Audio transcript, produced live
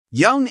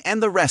Young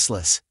and the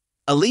Restless.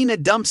 Elena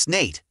dumps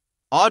Nate.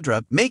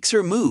 Audra makes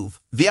her move,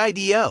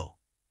 video.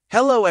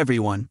 Hello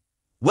everyone.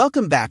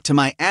 Welcome back to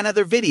my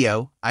another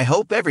video. I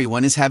hope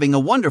everyone is having a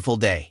wonderful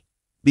day.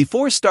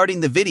 Before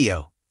starting the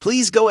video,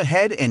 please go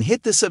ahead and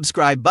hit the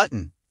subscribe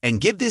button and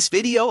give this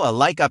video a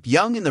like up.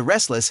 Young and the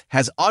Restless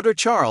has Audra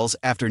Charles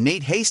after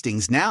Nate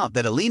Hastings now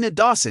that Elena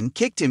Dawson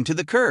kicked him to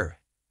the curb.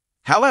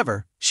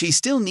 However, she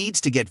still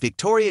needs to get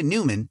Victoria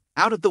Newman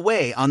out of the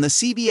way on the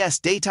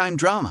CBS daytime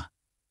drama.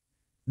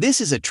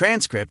 This is a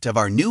transcript of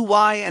our new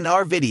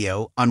Y&R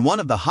video on one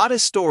of the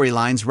hottest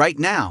storylines right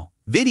now,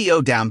 video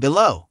down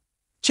below.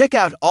 Check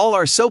out all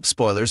our soap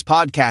spoilers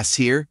podcasts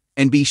here,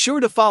 and be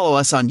sure to follow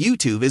us on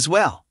YouTube as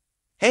well.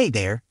 Hey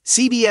there,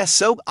 CBS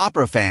soap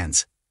opera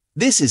fans.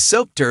 This is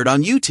Soap Dirt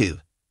on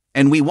YouTube,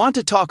 and we want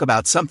to talk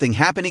about something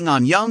happening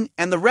on Young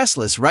and the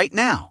Restless right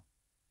now.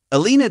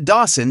 Elena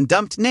Dawson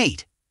dumped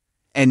Nate.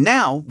 And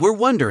now we're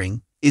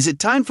wondering, is it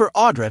time for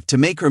Audra to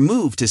make her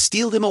move to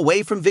steal him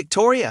away from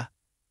Victoria?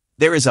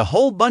 There is a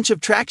whole bunch of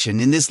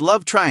traction in this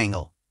love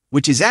triangle,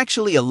 which is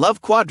actually a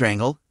love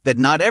quadrangle that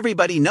not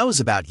everybody knows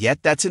about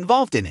yet that's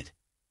involved in it.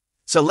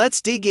 So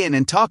let's dig in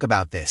and talk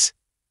about this.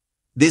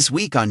 This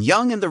week on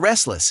Young and the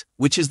Restless,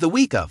 which is the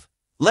week of,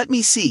 let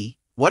me see,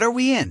 what are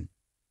we in?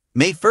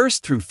 May 1st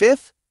through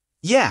 5th?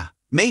 Yeah,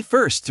 May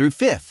 1st through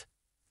 5th.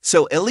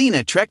 So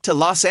Elena trekked to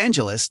Los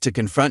Angeles to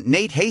confront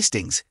Nate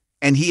Hastings,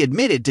 and he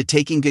admitted to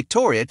taking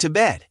Victoria to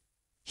bed.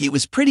 He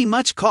was pretty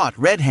much caught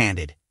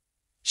red-handed.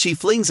 She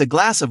flings a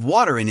glass of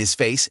water in his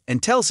face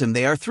and tells him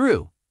they are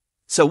through.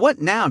 So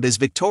what now does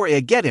Victoria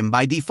get him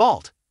by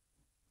default?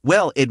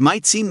 Well, it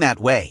might seem that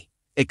way,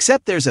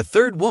 except there's a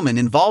third woman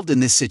involved in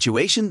this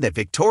situation that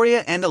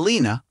Victoria and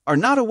Elena are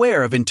not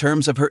aware of in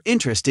terms of her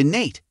interest in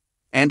Nate.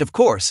 And of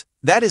course,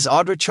 that is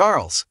Audra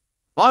Charles.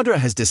 Audra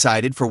has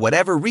decided for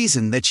whatever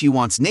reason that she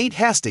wants Nate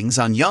Hastings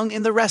on Young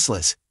and the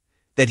Restless,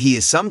 that he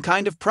is some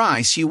kind of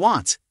prize she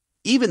wants,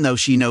 even though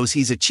she knows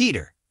he's a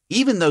cheater.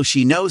 Even though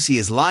she knows he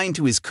is lying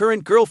to his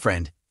current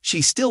girlfriend,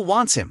 she still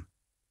wants him.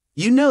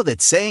 You know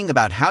that saying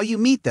about how you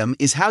meet them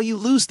is how you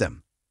lose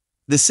them.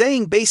 The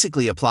saying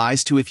basically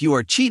applies to if you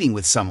are cheating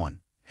with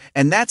someone,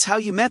 and that's how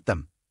you met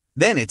them,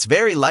 then it's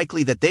very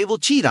likely that they will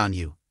cheat on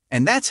you,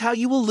 and that's how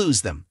you will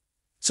lose them.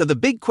 So the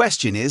big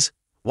question is,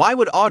 why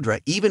would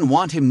Audra even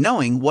want him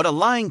knowing what a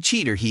lying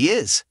cheater he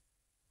is?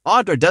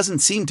 Audra doesn't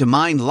seem to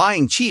mind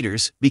lying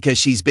cheaters because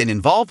she's been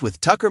involved with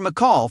Tucker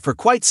McCall for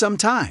quite some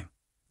time.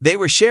 They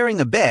were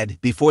sharing a bed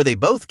before they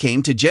both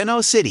came to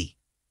Genoa City.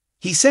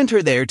 He sent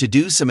her there to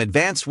do some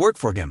advanced work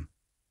for him.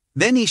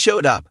 Then he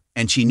showed up,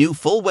 and she knew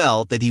full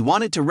well that he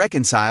wanted to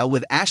reconcile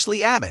with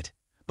Ashley Abbott,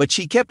 but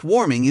she kept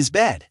warming his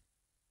bed.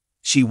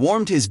 She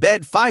warmed his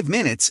bed 5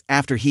 minutes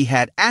after he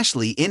had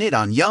Ashley in it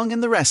on Young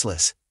and the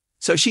Restless.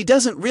 So she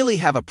doesn't really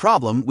have a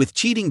problem with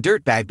cheating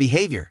dirtbag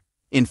behavior.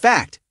 In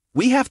fact,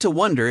 we have to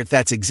wonder if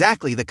that's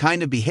exactly the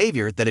kind of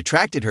behavior that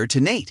attracted her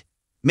to Nate.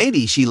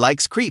 Maybe she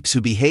likes creeps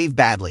who behave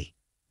badly.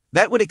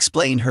 That would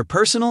explain her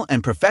personal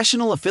and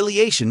professional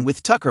affiliation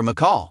with Tucker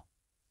McCall.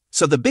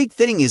 So the big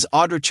thing is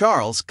Audra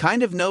Charles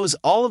kind of knows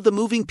all of the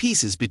moving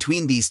pieces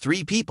between these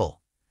three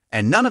people,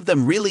 and none of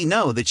them really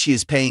know that she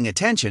is paying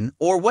attention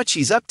or what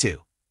she's up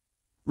to.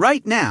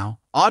 Right now,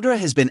 Audra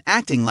has been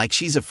acting like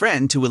she's a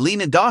friend to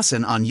Elena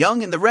Dawson on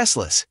Young and the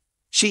Restless.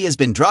 She has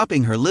been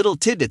dropping her little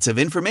tidbits of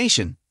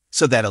information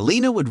so that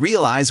Elena would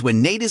realize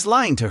when Nate is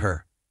lying to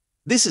her.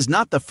 This is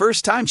not the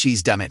first time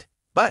she's done it,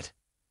 but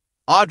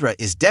Audra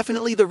is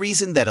definitely the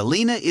reason that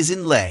Elena is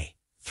in lay,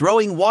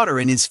 throwing water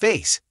in his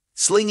face,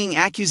 slinging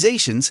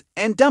accusations,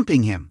 and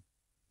dumping him.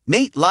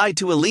 Nate lied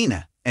to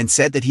Elena and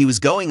said that he was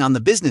going on the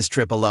business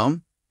trip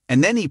alone,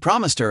 and then he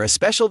promised her a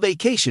special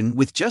vacation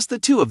with just the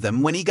two of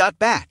them when he got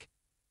back.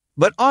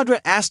 But Audra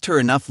asked her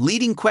enough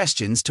leading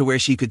questions to where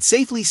she could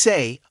safely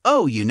say,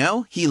 "Oh, you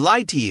know, he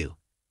lied to you."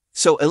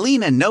 So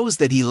Elena knows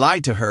that he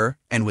lied to her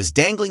and was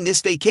dangling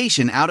this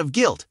vacation out of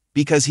guilt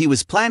because he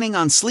was planning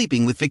on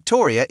sleeping with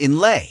Victoria in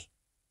lay.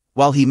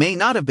 While he may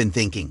not have been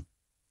thinking,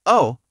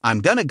 "Oh,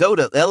 I'm gonna go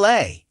to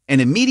LA and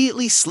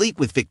immediately sleep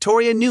with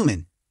Victoria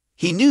Newman,"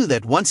 he knew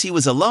that once he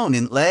was alone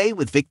in LA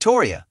with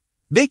Victoria,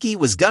 Vicky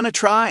was gonna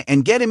try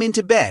and get him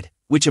into bed,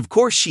 which of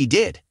course she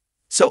did.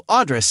 So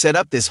Audra set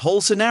up this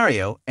whole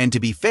scenario, and to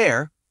be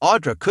fair,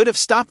 Audra could have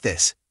stopped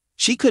this.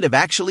 She could have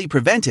actually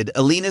prevented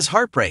Elena's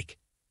heartbreak.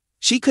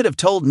 She could have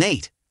told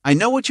Nate, "I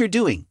know what you're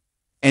doing,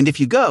 and if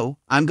you go,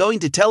 I'm going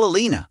to tell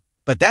Elena,"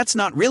 but that's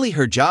not really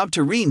her job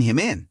to rein him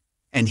in.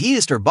 And he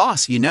is her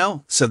boss, you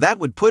know, so that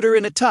would put her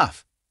in a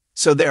tough.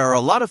 So there are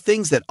a lot of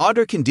things that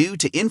Audra can do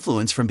to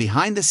influence from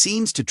behind the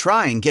scenes to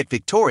try and get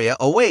Victoria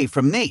away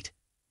from Nate.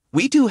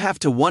 We do have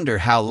to wonder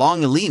how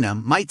long Elena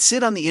might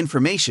sit on the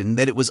information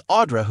that it was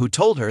Audra who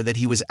told her that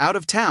he was out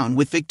of town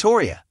with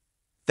Victoria.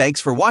 Thanks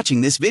for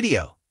watching this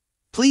video.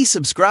 Please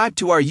subscribe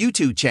to our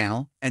YouTube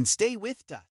channel and stay with us.